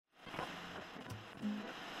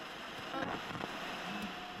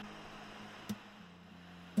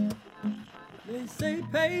They say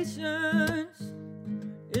patience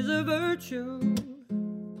is a virtue,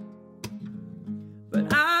 but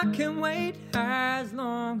I can wait as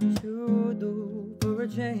long as you do for a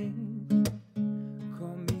change.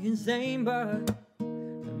 Call me insane, but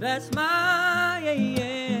that's my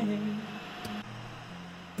aim.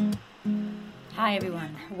 Hi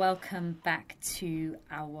everyone, welcome back to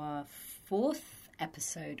our fourth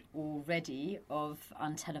episode already of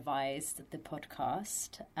Untelevised, the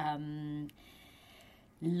podcast.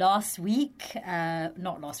 Last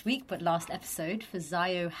episode,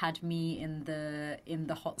 Fisayo had me in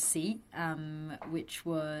the hot seat, which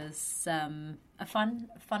was a fun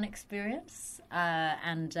experience. I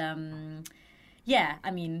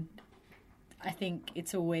think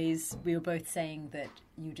it's always, we were both saying that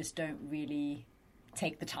you just don't really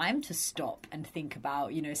take the time to stop and think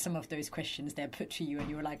about, you know, some of those questions they're put to you and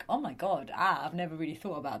you were like, oh my God, I've never really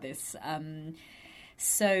thought about this.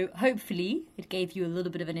 So hopefully it gave you a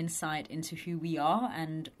little bit of an insight into who we are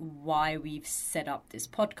and why we've set up this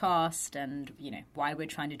podcast and, you know, why we're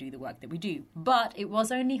trying to do the work that we do. But it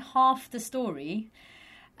was only half the story.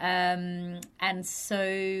 And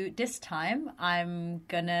so this time I'm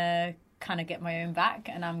going to kind of get my own back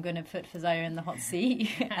and I'm going to put Fisayo in the hot seat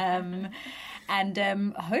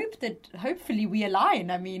hopefully we align.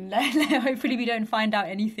 I mean, hopefully we don't find out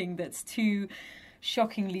anything that's too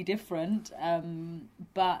shockingly different.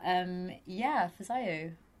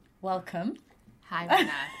 Fisayo, welcome. Hi,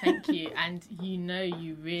 Mana. Thank you. And you know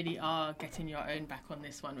you really are getting your own back on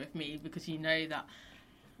this one with me, because you know that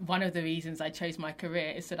one of the reasons I chose my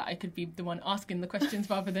career is so that I could be the one asking the questions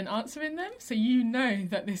rather than answering them. So you know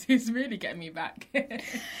that this is really getting me back.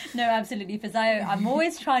 No, absolutely. Fisayo, I'm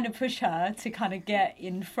always trying to push her to kind of get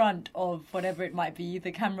in front of whatever it might be,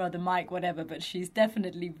 the camera, the mic, whatever. But she's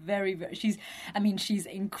definitely she's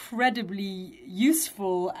incredibly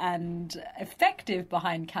useful and effective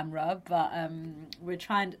behind camera. But we're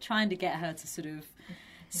trying to get her to sort of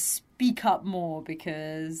speak up more,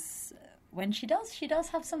 because when she does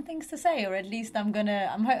have some things to say, or at least I'm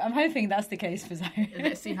hoping that's the case for Zoe.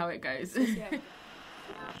 Let's see how it goes.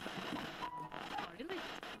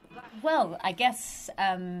 Well, I guess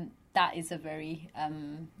that is a very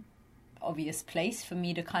obvious place for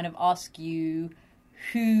me to kind of ask you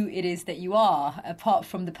who it is that you are, apart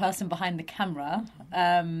from the person behind the camera.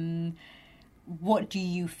 What do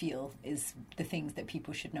you feel is the things that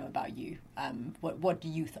people should know about you? What do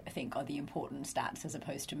you think are the important stats, as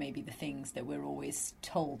opposed to maybe the things that we're always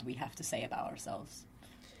told we have to say about ourselves?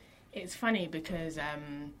 It's funny because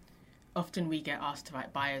often we get asked to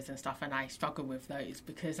write bios and stuff, and I struggle with those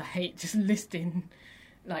because I hate just listing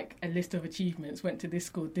like a list of achievements, went to this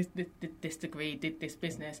school, this degree, did this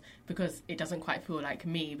business, because it doesn't quite feel like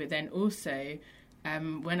me. But then also,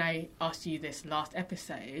 when I asked you this last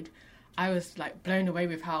episode, I was like blown away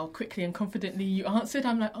with how quickly and confidently you answered.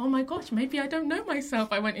 I'm like, oh my gosh, maybe I don't know myself.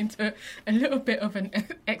 I went into a little bit of an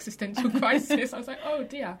existential crisis. I was like, oh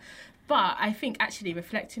dear. But I think actually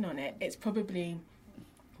reflecting on it, it's probably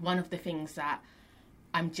one of the things that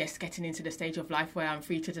I'm just getting into the stage of life where I'm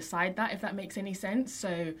free to decide that, if that makes any sense.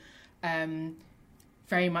 So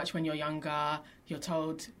very much when you're younger, you're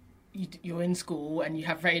told you're in school and you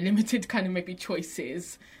have very limited kind of maybe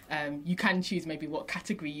choices. You can choose maybe what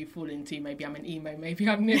category you fall into. Maybe I'm an emo, maybe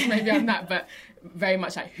I'm this, maybe I'm that, but very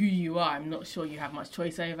much like who you are, I'm not sure you have much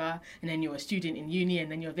choice over. And then you're a student in uni, and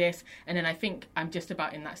then you're this. And then I think I'm just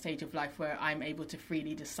about in that stage of life where I'm able to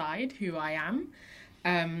freely decide who I am.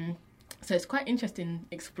 So it's quite interesting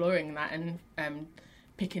exploring that and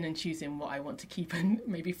picking and choosing what I want to keep and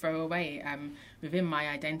maybe throw away within my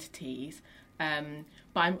identities.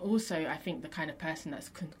 But I'm also, I think, the kind of person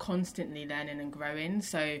that's constantly learning and growing.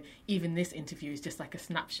 So even this interview is just like a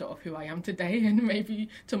snapshot of who I am today, and maybe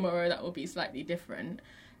tomorrow that will be slightly different.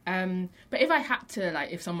 But if I had to,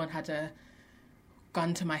 like, if someone had a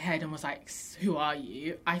gun to my head and was like, who are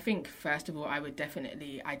you? I think, first of all, I would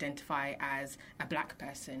definitely identify as a black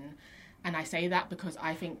person. And I say that because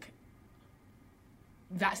I think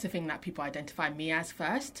that's the thing that people identify me as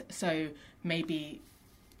first. So maybe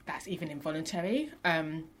that's even involuntary.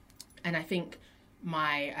 And I think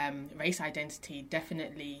my race identity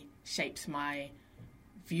definitely shapes my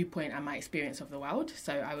viewpoint and my experience of the world.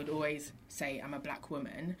 So I would always say I'm a black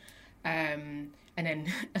woman. And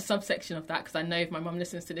then a subsection of that, because I know if my mum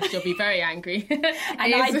listens to this, she'll be very angry. And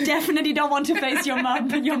I definitely don't want to face your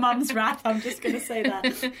mum's wrath. I'm just going to say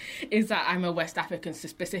that. Is that I'm a West African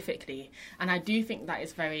specifically. And I do think that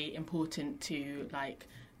is very important to, like,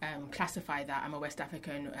 classify that I'm a West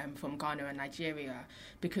African from Ghana and Nigeria,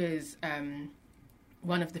 because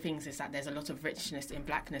one of the things is that there's a lot of richness in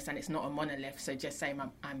blackness, and it's not a monolith. So just saying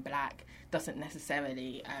I'm black doesn't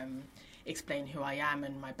necessarily explain who I am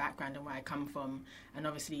and my background and where I come from. And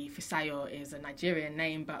obviously Fisayo is a Nigerian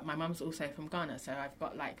name, but my mum's also from Ghana, so I've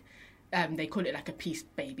got like they call it like a peace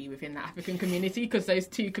baby within the African community, because those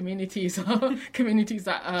two communities are communities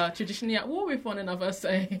that are traditionally at war with one another.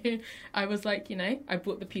 So I was like, I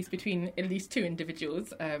brought the peace between at least two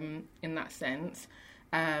individuals in that sense.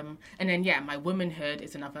 And then, my womanhood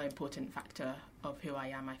is another important factor of who I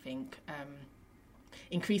am, I think.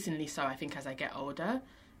 Increasingly so, I think, as I get older.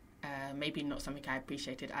 Maybe not something I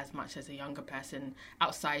appreciated as much as a younger person,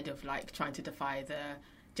 outside of, like, trying to defy the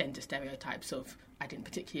gender stereotypes of I didn't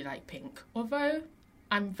particularly like pink. Although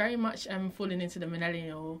I'm very much falling into the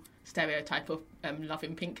millennial stereotype of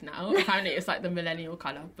loving pink now. Apparently it's like the millennial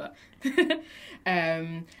colour. But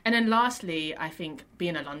and then lastly, I think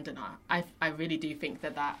being a Londoner, I really do think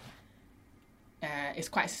that is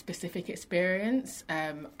quite a specific experience.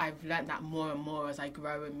 I've learnt that more and more as I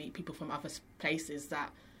grow and meet people from other places,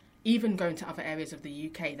 that even going to other areas of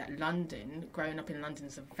the UK, that London, growing up in London,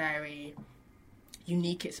 is a very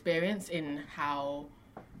unique experience in how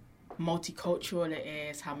multicultural it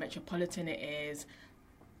is, how metropolitan it is.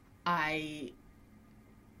 I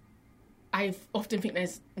often think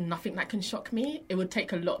there's nothing that can shock me. It would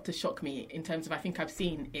take a lot to shock me, in terms of, I think I've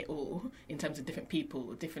seen it all, in terms of different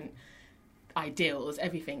people, different ideals,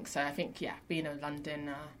 everything. So I think, being a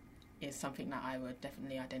Londoner is something that I would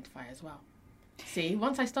definitely identify as well. See,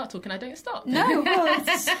 once I start talking, I don't stop. No,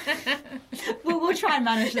 we'll try and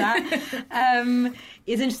manage that.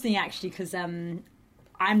 It's interesting, actually, because I'm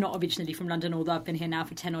not originally from London, although I've been here now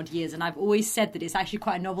for 10 odd years, and I've always said that it's actually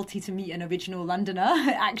quite a novelty to meet an original Londoner.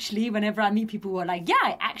 Actually, whenever I meet people who are like,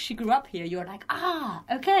 I actually grew up here, you're like,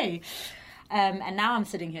 okay. And now I'm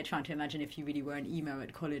sitting here trying to imagine if you really were an emo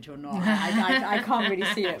at college or not. I can't really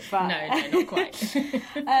see it. But No, not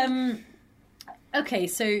quite. Okay,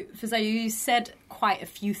 so Fisayo, you said quite a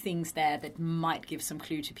few things there that might give some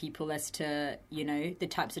clue to people as to, the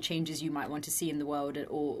types of changes you might want to see in the world,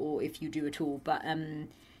 or if you do at all. But,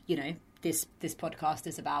 this podcast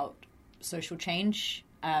is about social change.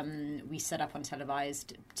 We set up on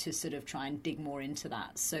Televised to sort of try and dig more into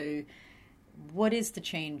that. So what is the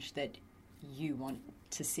change that you want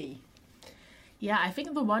to see? Yeah, I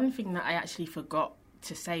think the one thing that I actually forgot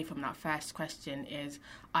to say from that first question is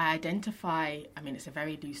I identify, it's a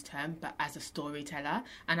very loose term, but as a storyteller.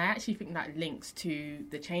 And I actually think that links to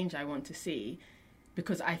the change I want to see,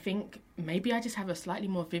 because I think maybe I just have a slightly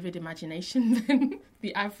more vivid imagination than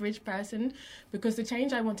the average person, because the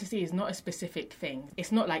change I want to see is not a specific thing.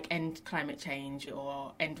 It's not like end climate change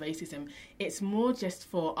or end racism. It's more just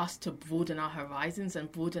for us to broaden our horizons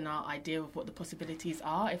and broaden our idea of what the possibilities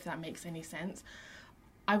are, if that makes any sense.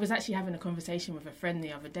 I was actually having a conversation with a friend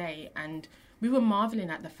the other day, and we were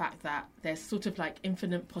marvelling at the fact that there's sort of like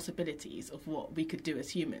infinite possibilities of what we could do as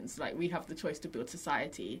humans. Like, we have the choice to build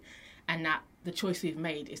society, and that the choice we've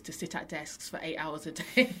made is to sit at desks for 8 hours a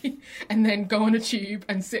day and then go on a tube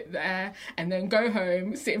and sit there, and then go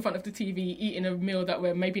home, sit in front of the TV, eating a meal that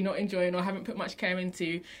we're maybe not enjoying or haven't put much care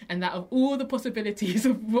into, and that of all the possibilities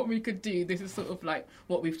of what we could do, this is sort of like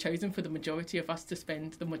what we've chosen for the majority of us to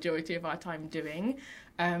spend the majority of our time doing.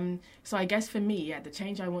 So I guess for me, the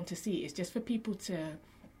change I want to see is just for people to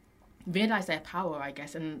realise their power, I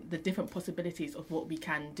guess, and the different possibilities of what we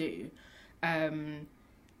can do.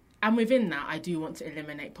 And within that, I do want to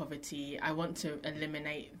eliminate poverty. I want to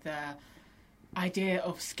eliminate the idea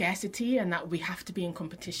of scarcity, and that we have to be in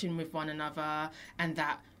competition with one another, and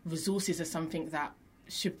that resources are something that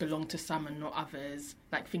should belong to some and not others.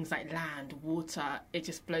 Like things like land, water. It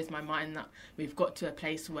just blows my mind that we've got to a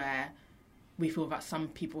place where we feel that some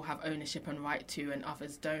people have ownership and right to and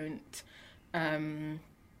others don't.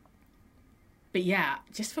 But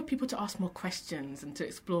just for people to ask more questions and to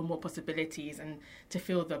explore more possibilities and to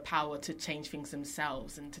feel the power to change things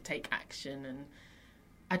themselves and to take action. And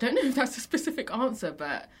I don't know if that's a specific answer,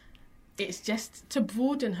 but it's just to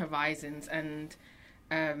broaden horizons and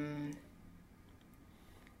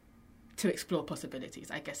to explore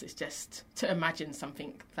possibilities. I guess it's just to imagine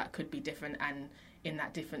something that could be different, and in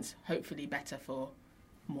that difference, hopefully better for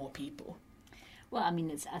more people. Well,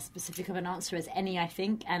 it's as specific of an answer as any, I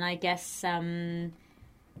think. And I guess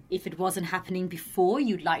if it wasn't happening before,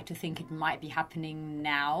 you'd like to think it might be happening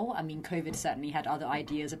now. COVID certainly had other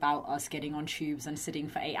ideas about us getting on tubes and sitting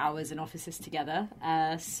for 8 hours in offices together.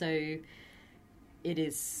 So it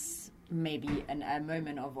is maybe a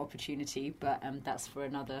moment of opportunity, but that's for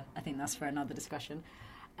another discussion.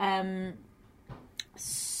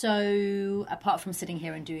 So, apart from sitting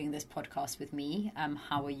here and doing this podcast with me,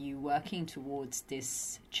 how are you working towards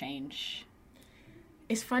this change?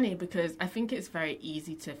 It's funny because I think it's very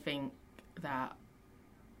easy to think that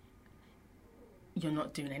you're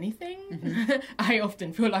not doing anything. Mm-hmm. I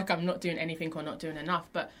often feel like I'm not doing anything or not doing enough,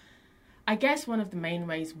 but I guess one of the main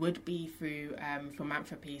ways would be through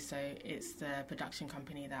Philanthropy. So it's the production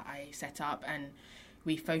company that I set up, and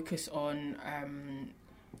we focus on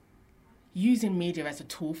using media as a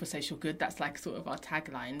tool for social good. That's like sort of our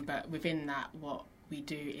tagline, but within that, what we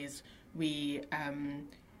do is we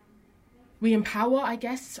empower, I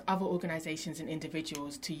guess, other organisations and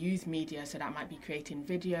individuals to use media. So that might be creating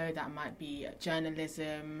video, that might be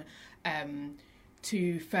journalism,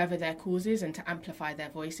 to further their causes and to amplify their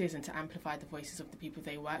voices and to amplify the voices of the people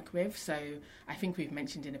they work with. So I think we've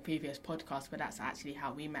mentioned in a previous podcast, but that's actually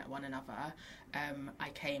how we met one another. I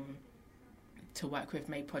came to work with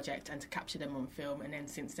May Project and to capture them on film, and then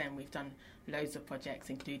since then we've done loads of projects,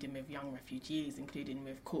 including with young refugees, including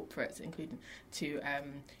with corporates, including to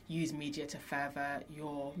use media to further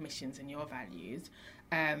your missions and your values.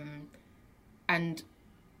 And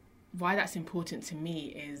why that's important to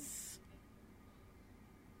me is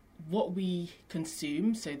what we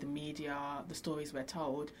consume, so the media, the stories we're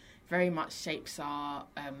told, very much shapes our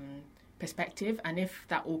perspective. And if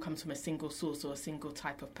that all comes from a single source or a single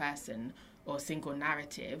type of person or a single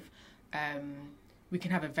narrative, we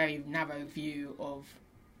can have a very narrow view of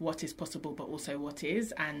what is possible, but also what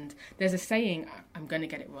is. And there's a saying, I'm going to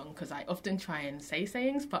get it wrong because I often try and say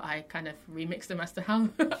sayings, but I kind of remix them as to how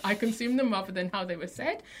I consume them rather than how they were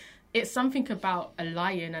said. It's something about a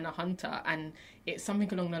lion and a hunter, and it's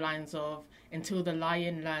something along the lines of, until the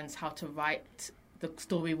lion learns how to write, the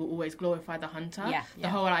story will always glorify the hunter. The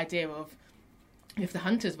whole idea of, if the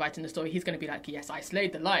hunter's writing the story, he's going to be like, yes, I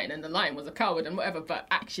slayed the lion and the lion was a coward and whatever, but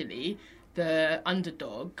actually the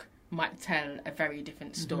underdog might tell a very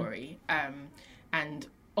different story. And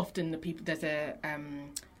often the people, there's a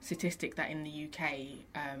statistic that in the UK,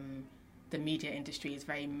 the media industry is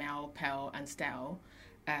very male, pale and stale.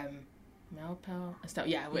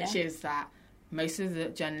 Which is that most of the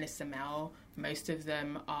journalists are male, most of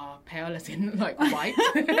them are pale as in like white,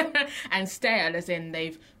 and stale as in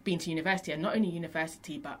they've been to university, and not only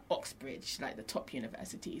university but Oxbridge, like the top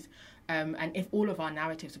universities. And if all of our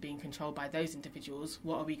narratives are being controlled by those individuals,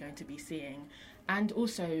 what are we going to be seeing? And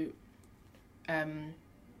also,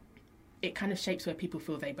 it kind of shapes where people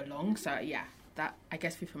feel they belong. So that, I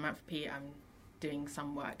guess, through Philanthropy, I'm doing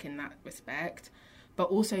some work in that respect, but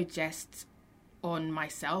also just on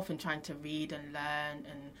myself and trying to read and learn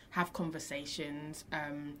and have conversations.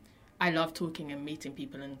 I love talking and meeting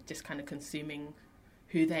people and just kind of consuming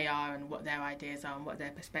who they are and what their ideas are and what their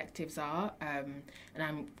perspectives are. And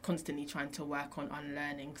I'm constantly trying to work on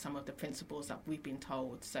unlearning some of the principles that we've been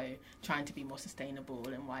told. So trying to be more sustainable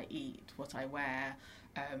in what I eat, what I wear,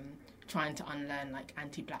 trying to unlearn like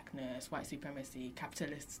anti-blackness, white supremacy,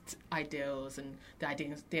 capitalist ideals and the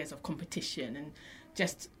ideas of competition, and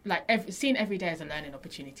just like seeing every day as a learning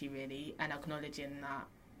opportunity really, and acknowledging that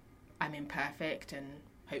I'm imperfect and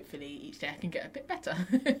hopefully each day I can get a bit better.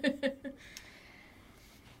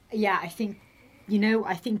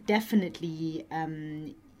 I think definitely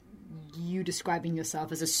you describing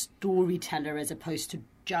yourself as a storyteller as opposed to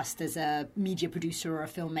just as a media producer or a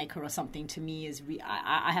filmmaker or something, to me is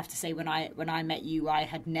I have to say, when I met you, I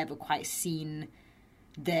had never quite seen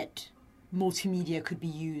that multimedia could be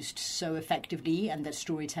used so effectively and that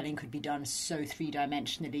storytelling could be done so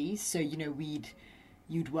three-dimensionally. So,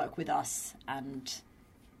 you'd work with us and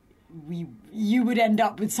you would end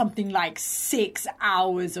up with something like 6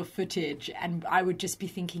 hours of footage, and I would just be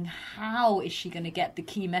thinking, how is she going to get the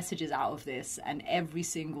key messages out of this? And every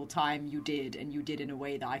single time you did, and you did in a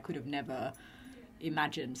way that I could have never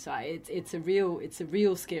imagined. So it's a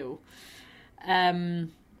real skill.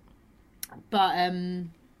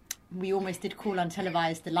 We almost did call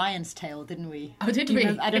Untelevised the Lion's Tale, didn't we? Oh, did we?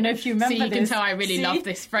 I don't know if you remember this. So you can tell I really love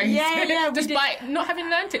this phrase. Yeah. Despite not having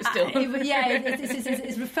learnt it still.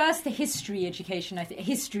 It refers to history education, I think.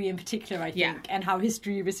 History in particular, I think, and how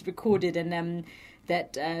history was recorded, and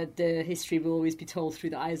that the history will always be told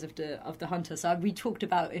through the eyes of the hunter. So we talked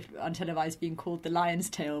about if Untelevised being called the Lion's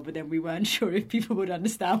Tale, but then we weren't sure if people would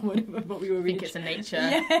understand what we were reading. I think it's a nature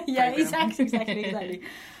program. Exactly.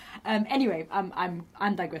 Anyway,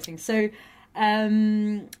 I'm digressing. So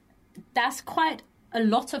that's quite a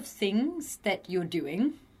lot of things that you're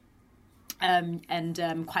doing,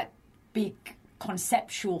 and quite big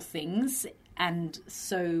conceptual things. And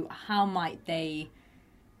so how might they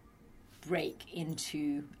break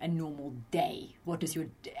into a normal day? What does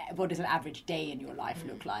an average day in your life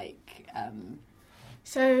look like?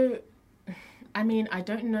 So, I mean, I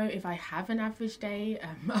don't know if I have an average day.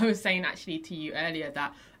 I was saying actually to you earlier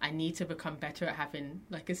that I need to become better at having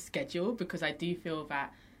like a schedule, because I do feel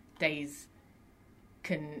that days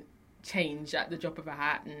can change at the drop of a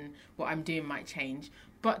hat and what I'm doing might change.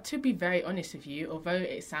 But to be very honest with you, although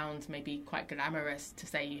it sounds maybe quite glamorous to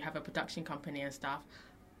say you have a production company and stuff,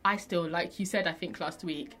 I still, like you said, I think last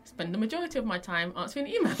week, spend the majority of my time answering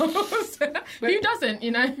emails. Who doesn't, you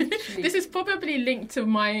know? This is probably linked to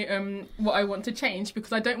my what I want to change,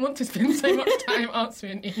 because I don't want to spend so much time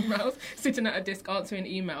answering emails, sitting at a desk answering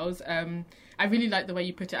emails. I really like the way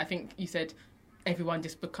you put it. I think you said everyone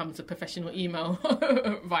just becomes a professional email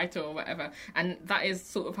writer or whatever. And that is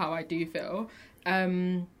sort of how I do feel.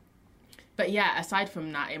 But yeah, aside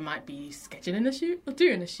from that, it might be scheduling a shoot or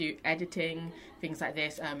doing a shoot, editing, things like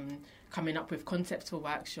this, coming up with concepts for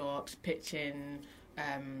workshops, pitching,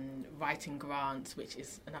 writing grants, which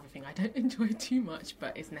is another thing I don't enjoy too much,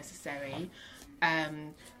 but is necessary.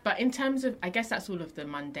 But in terms of, I guess that's all of the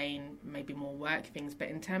mundane, maybe more work things, but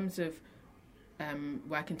in terms of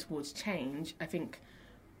working towards change, I think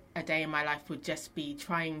a day in my life would just be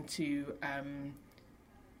trying to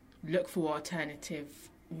look for alternative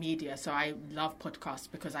media. So I love podcasts,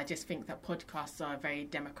 because I just think that podcasts are a very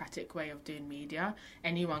democratic way of doing media.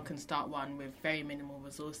 Anyone can start one with very minimal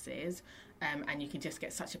resources, and you can just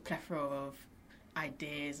get such a plethora of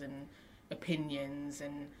ideas and opinions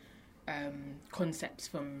and concepts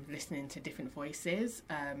from listening to different voices.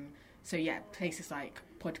 So yeah, places like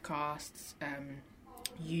podcasts,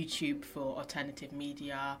 YouTube for alternative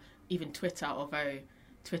media, even Twitter, although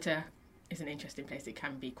Twitter is an interesting place. It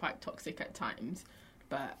can be quite toxic at times.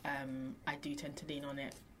 But I do tend to lean on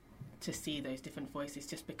it to see those different voices,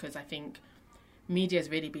 just because I think media has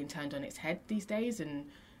really been turned on its head these days, and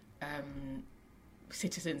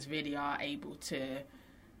citizens really are able to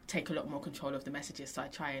take a lot more control of the messages. So I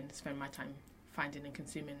try and spend my time finding and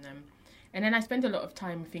consuming them. And then I spend a lot of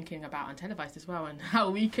time thinking about Untelevised as well, and how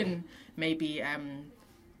we can maybe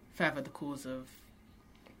further the cause of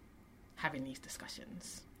having these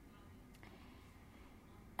discussions.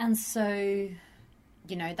 And so,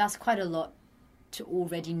 you know, that's quite a lot to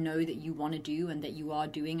already know that you want to do and that you are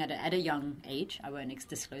doing at a young age. I won't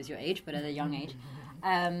disclose your age, but at a young age.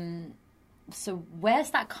 So where's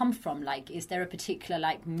that come from? Like, is there a particular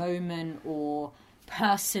like moment or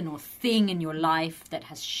person or thing in your life that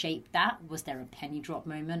has shaped that? Was there a penny drop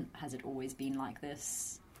moment? Has it always been like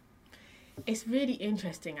this? It's really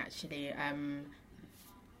interesting, actually.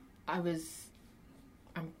 I was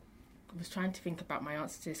trying to think about my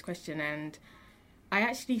answer to this question, and I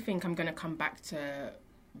actually think I'm going to come back to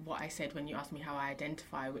what I said when you asked me how I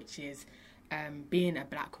identify, which is being a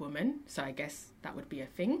black woman. So I guess that would be a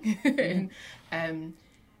thing.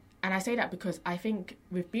 And I say that because I think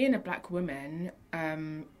with being a black woman,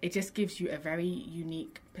 it just gives you a very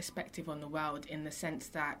unique perspective on the world, in the sense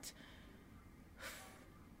that,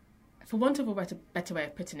 for want of a better way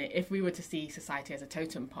of putting it, if we were to see society as a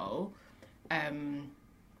totem pole,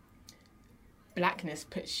 blackness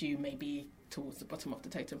puts you maybe towards the bottom of the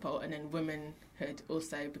totem pole, and then womanhood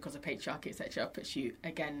also, because of patriarchy, etc., puts you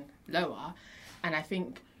again lower. And I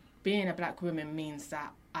think being a black woman means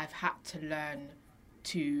that I've had to learn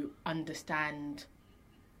to understand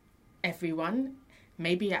everyone,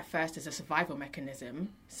 maybe at first as a survival mechanism.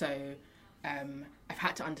 So I've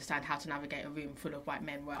had to understand how to navigate a room full of white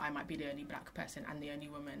men where I might be the only black person and the only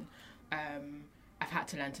woman. I've had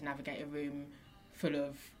to learn to navigate a room full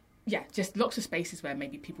of, just lots of spaces where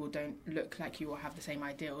maybe people don't look like you or have the same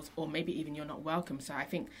ideals, or maybe even you're not welcome. So I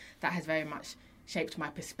think that has very much shaped my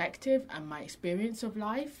perspective and my experience of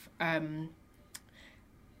life. And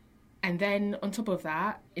then on top of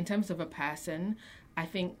that, in terms of a person, I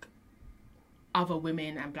think other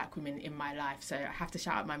women and black women in my life. So I have to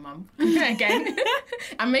shout out my mum again.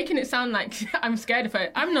 I'm making it sound like I'm scared of her.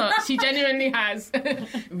 I'm not. She genuinely has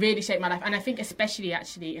really shaped my life. And I think especially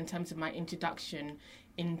actually in terms of my introduction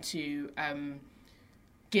into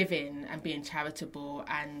giving and being charitable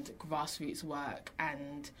and grassroots work,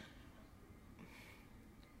 and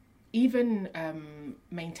even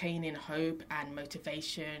maintaining hope and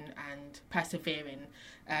motivation and persevering.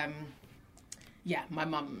 My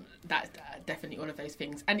mum, that's definitely all of those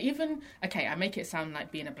things. And even, I make it sound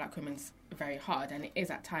like being a black woman's very hard, and it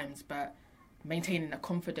is at times, but maintaining a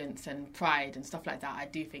confidence and pride and stuff like that, I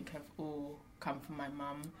do think have all come from my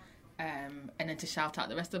mum. And then to shout out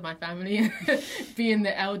the rest of my family, being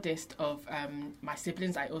the eldest of my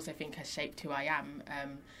siblings, I also think has shaped who I am.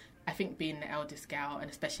 I think being the eldest girl, and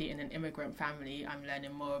especially in an immigrant family, I'm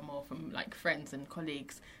learning more and more from like friends and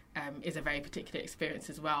colleagues, is a very particular experience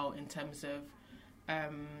as well, in terms of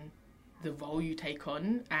the role you take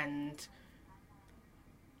on, and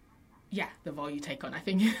the role you take on. I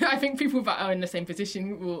think people that are in the same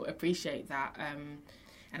position will appreciate that,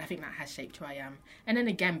 and I think that has shaped who I am. And then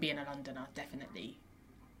again, being a Londoner, definitely.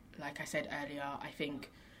 Like I said earlier, I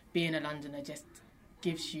think being a Londoner just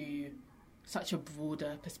gives you such a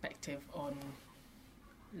broader perspective on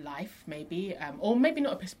life, maybe, or maybe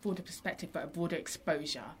not a broader perspective, but a broader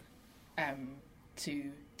exposure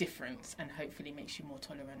to difference, and hopefully makes you more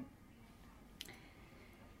tolerant.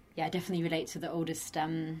 Yeah, I definitely relate to the oldest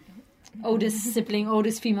sibling,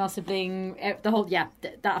 oldest female sibling, the whole,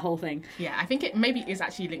 that whole thing. Yeah, I think it maybe is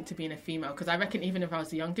actually linked to being a female, because I reckon even if I was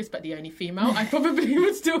the youngest but the only female, I probably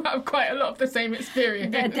would still have quite a lot of the same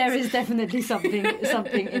experience. There is definitely something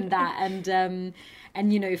in that,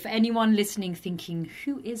 and you know, for anyone listening thinking,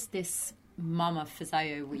 who is this Mama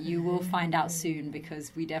Fisayo? You will find out soon,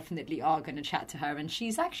 because we definitely are going to chat to her, and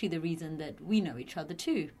she's actually the reason that we know each other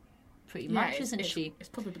too. Pretty much, isn't she? It's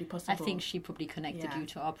probably possible. I think she probably connected you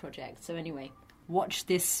to our project. So anyway, watch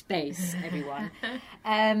this space, everyone.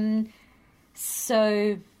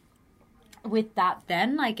 So with that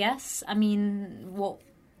then, I guess, I mean,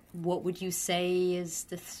 what would you say is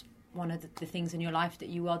one of the things in your life that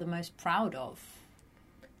you are the most proud of?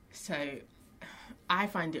 So I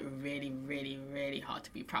find it really, really, really hard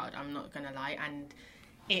to be proud. I'm not going to lie. And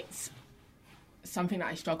it's something that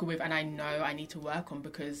I struggle with, and I know I need to work on,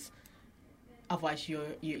 because otherwise you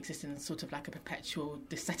exist in sort of like a perpetual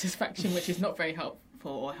dissatisfaction, which is not very helpful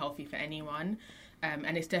or healthy for anyone.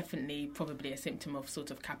 And it's definitely probably a symptom of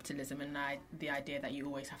sort of capitalism, and the idea that you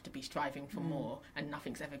always have to be striving for more, and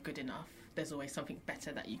nothing's ever good enough. There's always something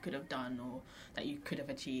better that you could have done or that you could have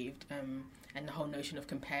achieved, and the whole notion of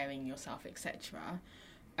comparing yourself, etc.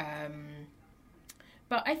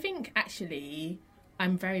 But I think actually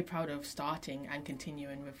I'm very proud of starting and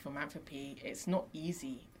continuing with philanthropy. It's not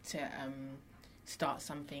easy to start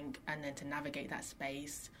something and then to navigate that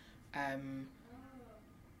space,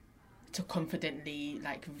 to confidently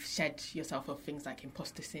like shed yourself of things like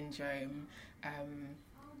imposter syndrome,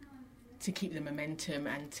 to keep the momentum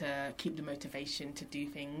and to keep the motivation to do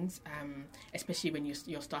things, especially when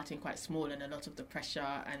you're starting quite small, and a lot of the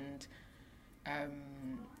pressure and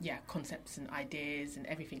concepts and ideas and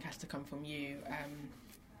everything has to come from you.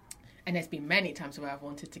 And there's been many times where I've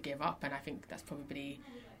wanted to give up, and I think that's probably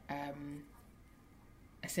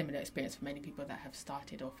a similar experience for many people that have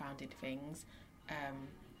started or founded things.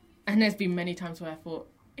 And there's been many times where I thought,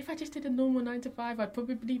 if I just did a normal 9 to 5, I'd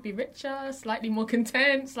probably be richer, slightly more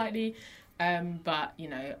content, but, you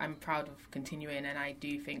know, I'm proud of continuing, and I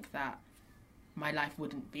do think that my life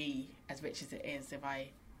wouldn't be as rich as it is if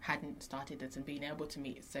I hadn't started this and been able to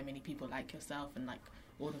meet so many people like yourself and like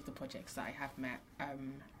all of the projects that I have met.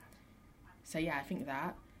 So yeah, I think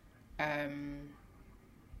that.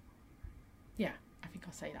 I think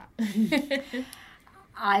I'll say that.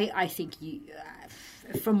 I think you,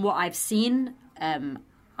 from what I've seen,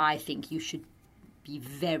 I think you should be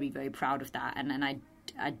very, very proud of that. And I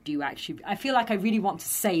do actually, I feel like I really want to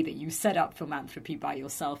say that you set up philanthropy by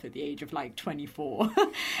yourself at the age of like 24.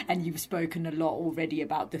 And you've spoken a lot already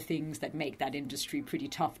about the things that make that industry pretty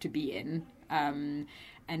tough to be in. And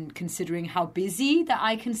considering how busy that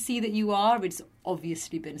I can see that you are, it's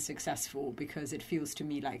obviously been successful, because it feels to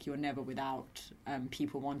me like you're never without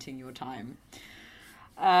people wanting your time.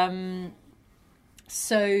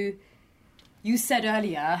 So you said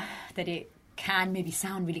earlier that it can maybe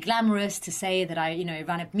sound really glamorous to say that I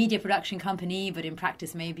run a media production company, but in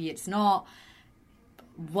practice maybe it's not.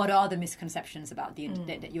 What are the misconceptions about the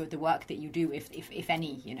work that you do, if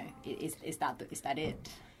any? Is that it?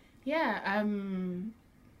 Yeah,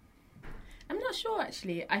 I'm not sure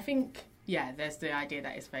actually. I think, there's the idea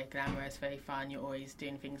that it's very glamorous, very fun. You're always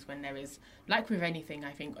doing things when there is, like with anything,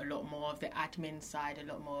 I think a lot more of the admin side, a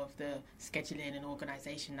lot more of the scheduling and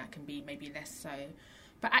organisation that can be maybe less so.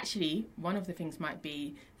 But actually, one of the things might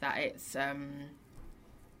be that it's, I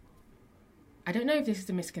don't know if this is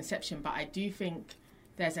a misconception, but I do think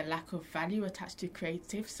there's a lack of value attached to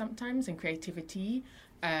creative sometimes and creativity.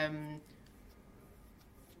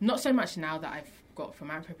 Not so much now that I've got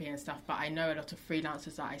philanthropy and stuff, but I know a lot of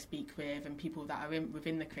freelancers that I speak with and people that are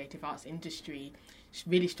within the creative arts industry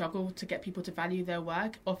really struggle to get people to value their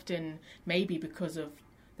work, often maybe because of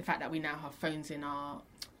the fact that we now have cameras in our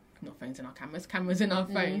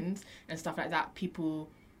phones and stuff like that.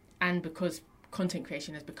 And because content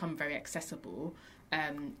creation has become very accessible,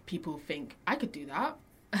 people think, I could do that.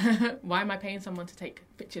 Why am I paying someone to take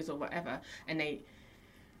pictures or whatever? And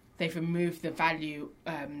they've removed the value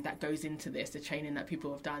that goes into this, the training that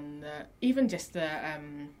people have done, even just the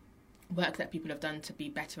work that people have done to be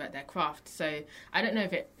better at their craft. So I don't know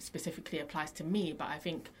if it specifically applies to me, but I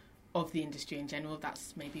think of the industry in general,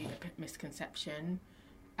 that's maybe a misconception.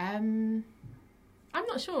 I'm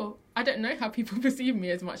not sure. I don't know how people perceive me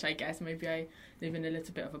as much, I guess. Maybe I live in a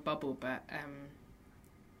little bit of a bubble, but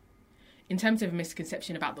in terms of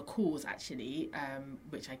misconception about the cause, actually,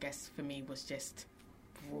 which I guess for me was just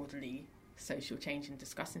broadly social change and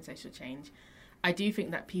discussing social change, I do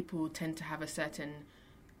think that people tend to have a certain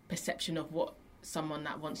perception of what someone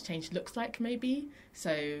that wants change looks like, maybe.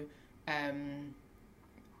 So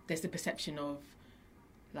there's the perception of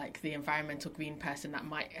like the environmental green person that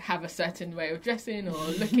might have a certain way of dressing or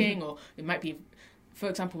looking, or it might be, for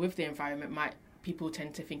example, with the environment, people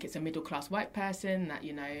tend to think it's a middle class white person that,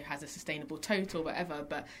 you know, has a sustainable tote or whatever,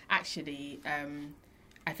 but actually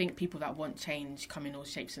I think people that want change come in all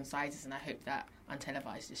shapes and sizes, and I hope that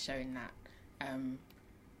Untelevised is showing that. I'm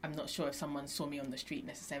not sure if someone saw me on the street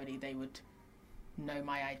necessarily they would know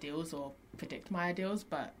my ideals or predict my ideals,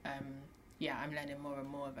 but yeah, I'm learning more and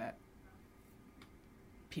more that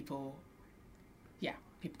people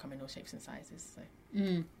come in all shapes and sizes.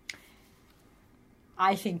 So.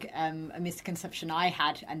 I think a misconception I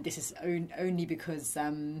had, and this is only because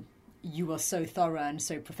you are so thorough and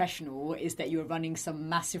so professional, is that you're running some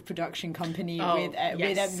massive production company with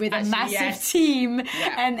a massive team,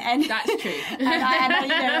 and that's true.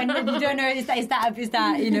 and you don't know is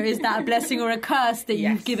that a blessing or a curse that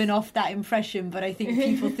you've given off that impression. But I think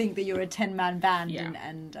people think that you're a 10-man band,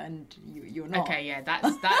 and you're not. Okay, yeah,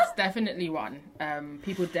 that's definitely one.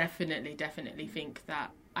 People definitely think that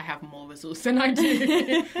I have more resource than I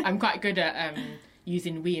do. I'm quite good at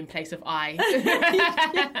using we in place of I.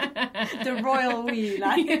 The royal we,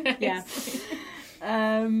 like, yes.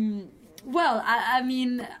 Yeah. Well, I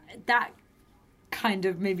mean, that kind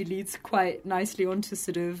of maybe leads quite nicely onto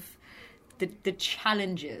sort of the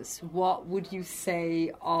challenges. What would you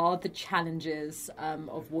say are the challenges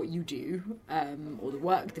of what you do,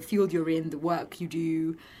 or the field you're in, the work you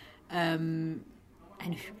do, and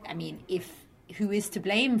I mean, who is to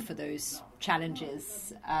blame for those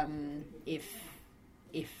challenges, if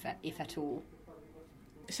at all?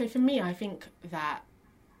 So for me, I think that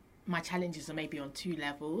my challenges are maybe on two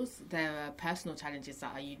levels. There are personal challenges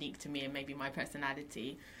that are unique to me and maybe my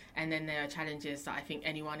personality, and then there are challenges that I think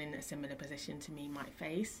anyone in a similar position to me might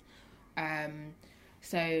face.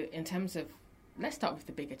 So in terms of, let's start with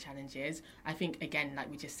the bigger challenges. I think, again, like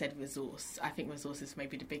we just said, resource. I think resource is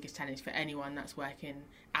maybe the biggest challenge for anyone that's working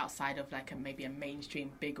outside of like maybe a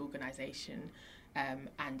mainstream big organisation.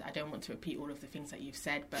 And I don't want to repeat all of the things that you've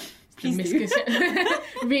said, but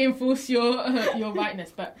reinforce your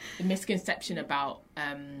rightness. But the misconception about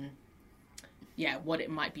what it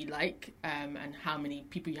might be like, and how many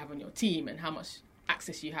people you have on your team and how much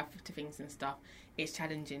access you have to things and stuff is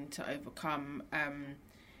challenging to overcome.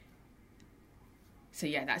 So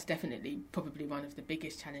yeah, that's definitely probably one of the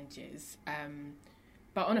biggest challenges.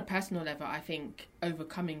 But on a personal level, I think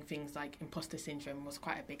overcoming things like imposter syndrome was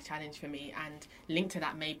quite a big challenge for me, and linked to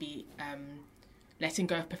that maybe letting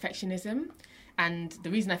go of perfectionism. And the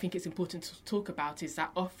reason I think it's important to talk about is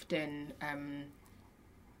that often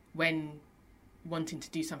when wanting to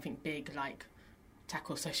do something big like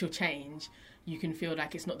tackle social change, you can feel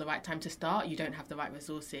like it's not the right time to start. You don't have the right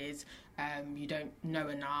resources, you don't know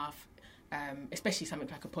enough. Especially something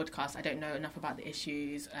like a podcast, I don't know enough about the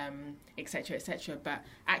issues, etc., etc. But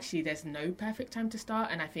actually, there's no perfect time to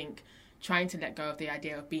start. And I think trying to let go of the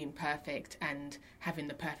idea of being perfect and having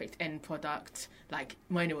the perfect end product, like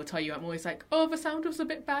Mona will tell you, I'm always like, oh, the sound was a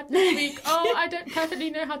bit bad this week. Oh, I don't perfectly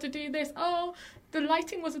know how to do this. Oh, the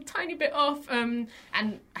lighting was a tiny bit off. And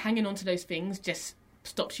hanging on to those things just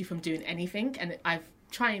stops you from doing anything. And I've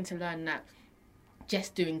trying to learn that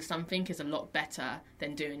just doing something is a lot better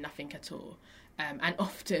than doing nothing at all. And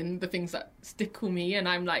often the things that stickle me and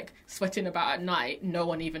I'm like sweating about at night, no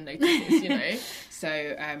one even notices, you know.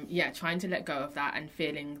 So trying to let go of that and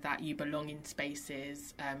feeling that you belong in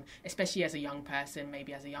spaces, especially as a young person,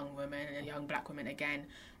 maybe as a young woman and a young black woman again,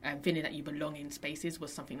 feeling that you belong in spaces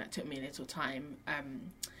was something that took me a little time.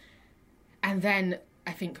 And then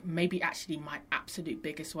I think maybe actually my absolute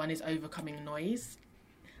biggest one is overcoming noise.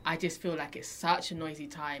 I just feel like it's such a noisy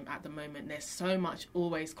time at the moment. There's so much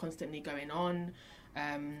always constantly going on.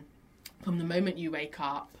 From the moment you wake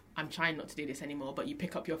up, I'm trying not to do this anymore, but you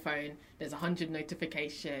pick up your phone, there's 100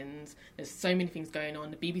 notifications, there's so many things going on.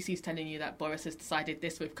 The BBC's telling you that Boris has decided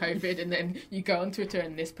this with COVID, and then you go on Twitter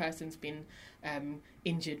and this person's been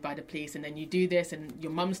injured by the police, and then you do this, and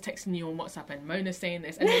your mum's texting you on WhatsApp and Mona's saying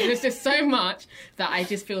this, and there's just so much that I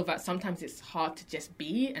just feel that sometimes it's hard to just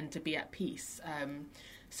be and to be at peace.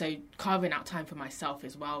 So carving out time for myself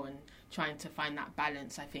as well and trying to find that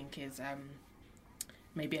balance, I think, is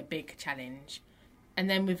maybe a big challenge. And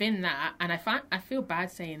then within that, and I feel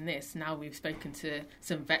bad saying this, now we've spoken to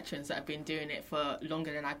some veterans that have been doing it for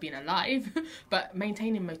longer than I've been alive, but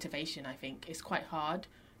maintaining motivation, I think, is quite hard,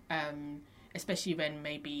 especially when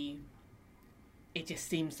maybe it just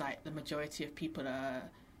seems like the majority of people are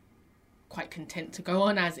quite content to go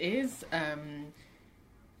on as is,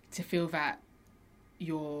 to feel that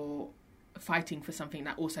you're fighting for something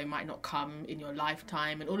that also might not come in your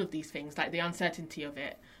lifetime, and all of these things, like the uncertainty of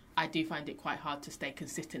it. I do find it quite hard to stay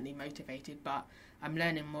consistently motivated, but I'm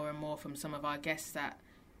learning more and more from some of our guests that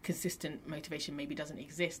consistent motivation maybe doesn't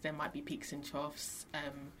exist. There might be peaks and troughs,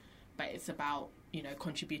 but it's about,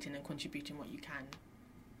 contributing what you can.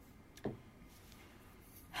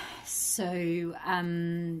 So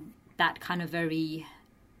that kind of very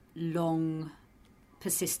long,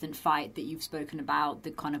 persistent fight that you've spoken about,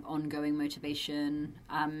 the kind of ongoing motivation,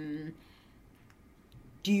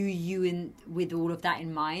 do you, with all of that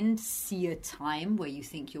in mind, see a time where you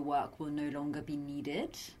think your work will no longer be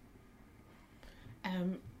needed?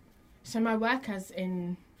 So my work as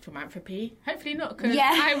in philanthropy, hopefully not, because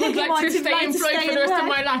yeah. I would like to stay employed for the rest of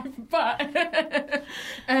my life. But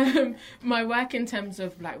my work in terms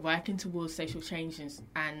of like working towards social changes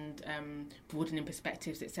and broadening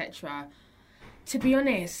perspectives, etc. To be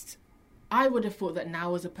honest, I would have thought that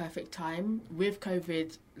now was a perfect time with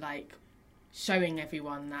COVID, like, showing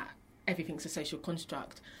everyone that everything's a social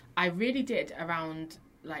construct. I really did around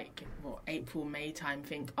April, May time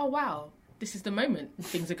think, oh wow, this is the moment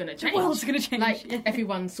things are going to change. The world's going to change. Like,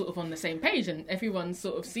 everyone's sort of on the same page and everyone's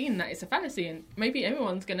sort of seen that it's a fallacy, and maybe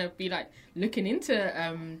everyone's going to be like looking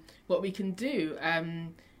into what we can do.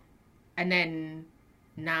 And then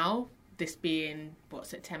now, this being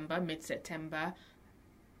mid-September,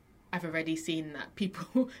 I've already seen that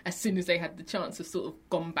people, as soon as they had the chance, have sort of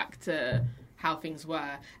gone back to how things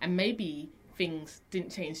were. And maybe things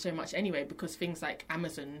didn't change so much anyway, because things like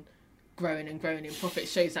Amazon growing and growing in profit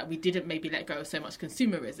shows that we didn't maybe let go of so much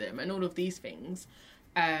consumerism and all of these things.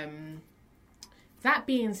 That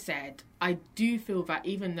being said, I do feel that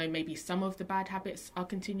even though maybe some of the bad habits are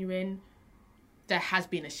continuing, there has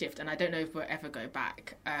been a shift, and I don't know if we'll ever go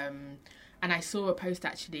back. And I saw a post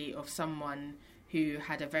actually of someone who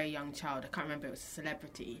had a very young child. I can't remember, it was a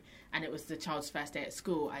celebrity, and it was the child's first day at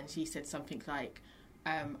school, and she said something like,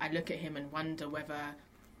 I look at him and wonder whether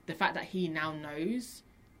the fact that he now knows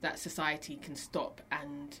that society can stop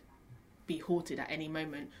and be halted at any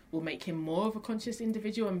moment will make him more of a conscious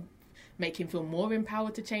individual and make him feel more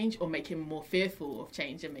empowered to change, or make him more fearful of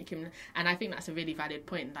change and and I think that's a really valid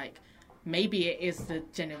point. Like, maybe it is the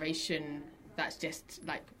generation that's just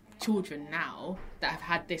like children now that have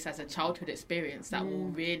had this as a childhood experience that will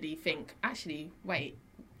really think, actually, wait,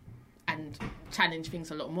 and challenge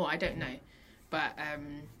things a lot more. I don't know, but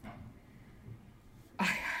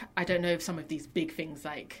I don't know if some of these big things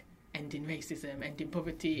like ending racism, ending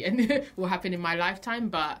poverty, and will happen in my lifetime,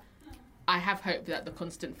 but I have hope that the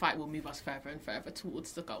constant fight will move us further and further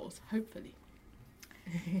towards the goals, hopefully.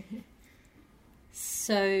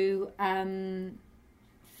 So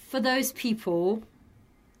for those people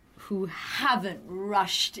who haven't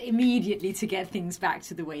rushed immediately to get things back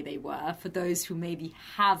to the way they were, for those who maybe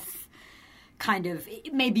have kind of,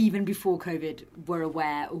 maybe even before COVID, were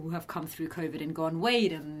aware, or who have come through COVID and gone,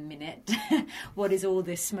 wait a minute, what is all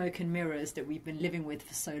this smoke and mirrors that we've been living with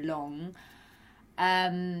for so long?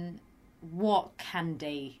 What can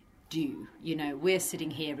they do? We're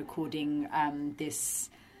sitting here recording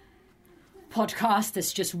this podcast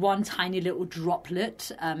that's just one tiny little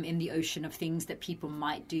droplet in the ocean of things that people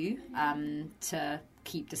might do to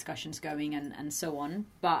keep discussions going and so on.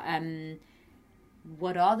 But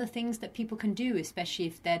what are the things that people can do, especially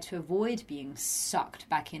if they're to avoid being sucked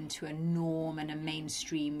back into a norm and a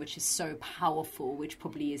mainstream which is so powerful, which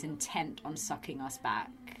probably is intent on sucking us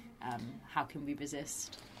back? How can we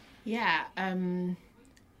resist? Yeah,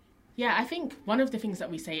 I think one of the things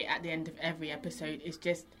that we say at the end of every episode is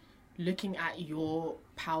just looking at your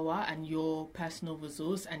power and your personal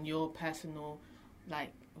resource and your personal,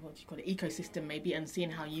 ecosystem maybe, and seeing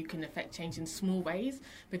how you can affect change in small ways.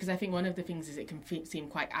 Because I think one of the things is it can seem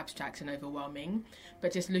quite abstract and overwhelming,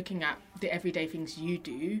 but just looking at the everyday things you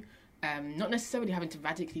do, not necessarily having to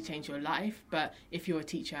radically change your life, but if you're a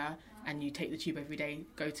teacher and you take the tube every day,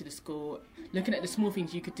 go to the school, looking at the small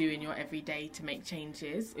things you could do in your everyday to make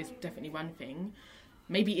changes is definitely one thing.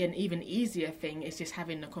 Maybe an even easier thing is just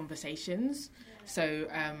having the conversations. So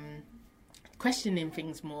questioning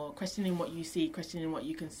things more, questioning what you see, questioning what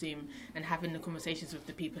you consume, and having the conversations with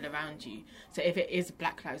the people around you. So if it is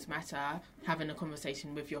Black Lives Matter, having a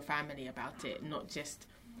conversation with your family about it, not just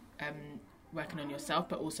working on yourself,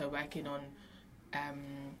 but also working on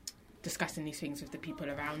discussing these things with the people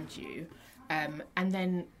around you. And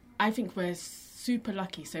then I think we're super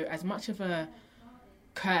lucky. So as much of a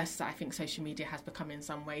curse that I think social media has become in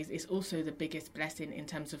some ways, it's also the biggest blessing in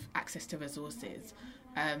terms of access to resources.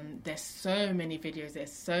 There's so many videos,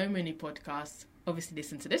 there's so many podcasts. Obviously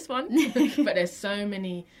listen to this one, but there's so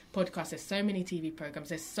many podcasts, there's so many TV programs,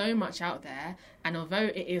 there's so much out there. And although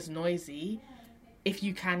it is noisy, if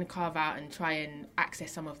you can carve out and try and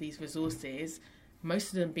access some of these resources, most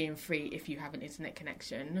of them being free if you have an internet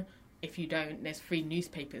connection. If you don't, there's free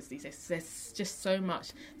newspapers these days. There's just so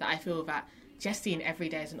much that I feel that just seeing every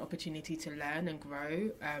day as an opportunity to learn and grow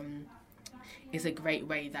is a great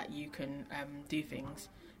way that you can do things.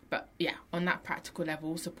 But yeah, on that practical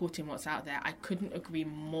level, supporting what's out there, I couldn't agree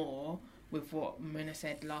more with what Muna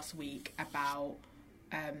said last week about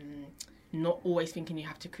not always thinking you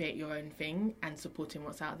have to create your own thing and supporting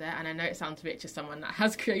what's out there. And I know it sounds rich as someone that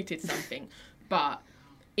has created something, but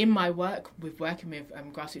in my work with working with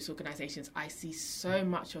grassroots organisations, I see so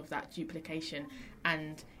much of that duplication,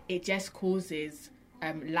 and it just causes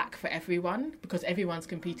lack for everyone, because everyone's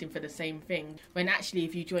competing for the same thing, when actually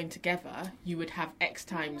if you join together you would have X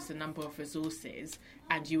times the number of resources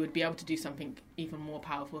and you would be able to do something even more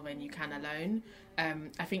powerful than you can alone.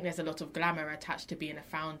 I think there's a lot of glamour attached to being a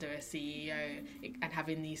founder, a CEO, and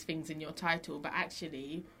having these things in your title, but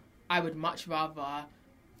actually I would much rather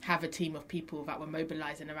have a team of people that were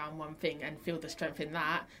mobilising around one thing and feel the strength in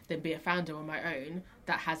that than be a founder on my own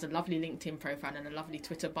that has a lovely LinkedIn profile and a lovely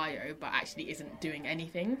Twitter bio but actually isn't doing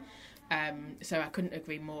anything. So I couldn't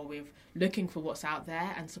agree more with looking for what's out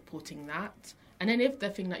there and supporting that. And then if the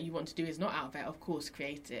thing that you want to do is not out there, of course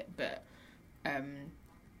create it, but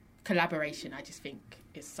collaboration I just think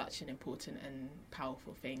is such an important and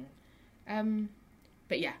powerful thing.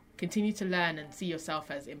 But yeah, continue to learn and see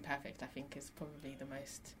yourself as imperfect, I think, is probably the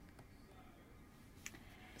most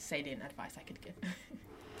salient advice I could give.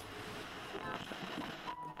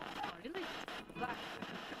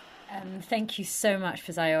 Thank you so much,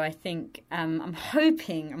 Fisayo. I think I'm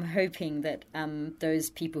hoping that those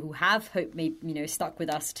people who have stuck with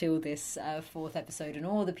us till this fourth episode, and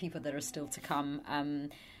all the people that are still to come,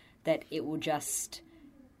 that it will just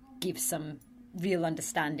give some real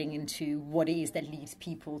understanding into what it is that leads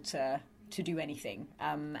people to do anything.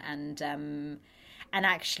 And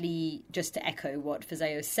actually, just to echo what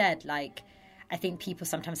Fisayo said, like, I think people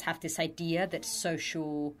sometimes have this idea that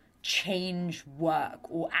social change work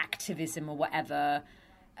or activism or whatever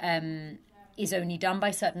is only done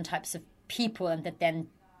by certain types of people, and that then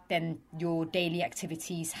your daily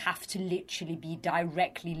activities have to literally be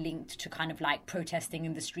directly linked to kind of like protesting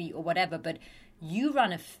in the street or whatever. But you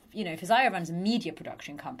run Fisayo runs a media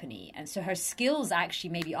production company, and so her skills actually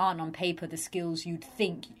maybe aren't on paper the skills you'd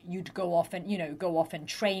think you'd go off and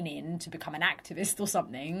train in to become an activist or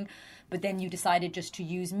something, but then you decided just to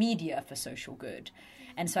use media for social good.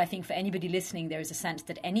 And so I think for anybody listening, there is a sense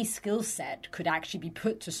that any skill set could actually be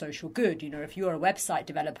put to social good. If you're a website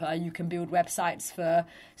developer, you can build websites for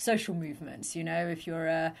social movements. If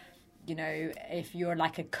you're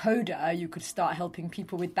like a coder, you could start helping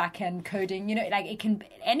people with back-end coding.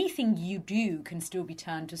 Anything you do can still be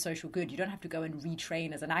turned to social good. You don't have to go and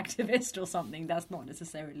retrain as an activist or something. That's not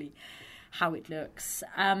necessarily how it looks.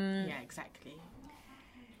 Yeah, exactly.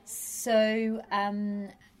 So,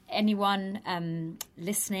 anyone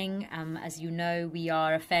listening, as you know, we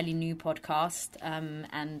are a fairly new podcast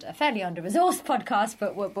and a fairly under-resourced podcast,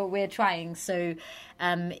 but we're trying. So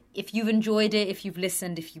if you've enjoyed it, if you've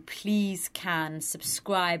listened, if you please can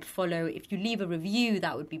subscribe, follow. If you leave a review,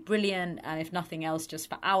 that would be brilliant. If nothing else, just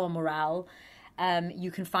for our morale. You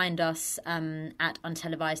can find us at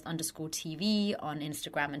untelevised_TV on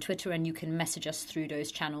Instagram and Twitter, and you can message us through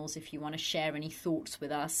those channels if you want to share any thoughts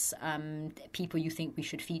with us, people you think we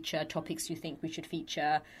should feature, topics you think we should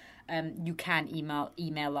feature. You can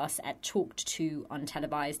email us at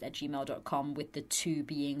talked2untelevised@gmail.com, with the 2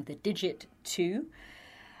 being the digit 2.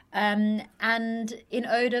 And in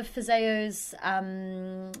ode of Fisayo's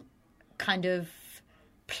kind of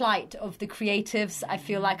plight of the creatives, I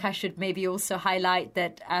feel like I should maybe also highlight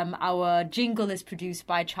that our jingle is produced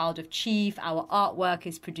by Child of Chief, our artwork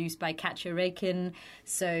is produced by Katja Rakin,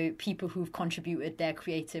 so people who've contributed their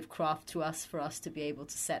creative craft to us for us to be able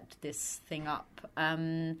to set this thing up.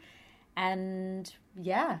 And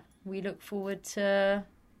yeah, we look forward to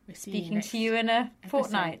speaking to you in a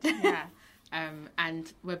fortnight. Yeah.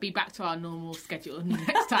 And we'll be back to our normal schedule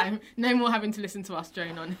next time. No more having to listen to us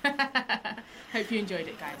drone on. Hope you enjoyed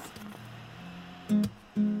it, guys.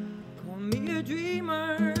 Call me a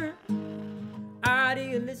dreamer,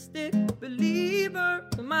 idealistic believer.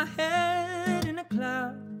 my head in a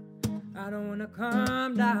cloud. I don't wanna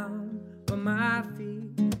come down, but my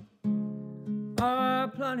feet are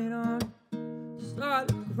planning on solid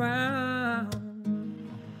ground.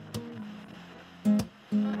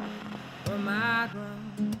 But my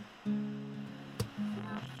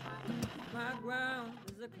ground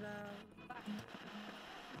is a cloud.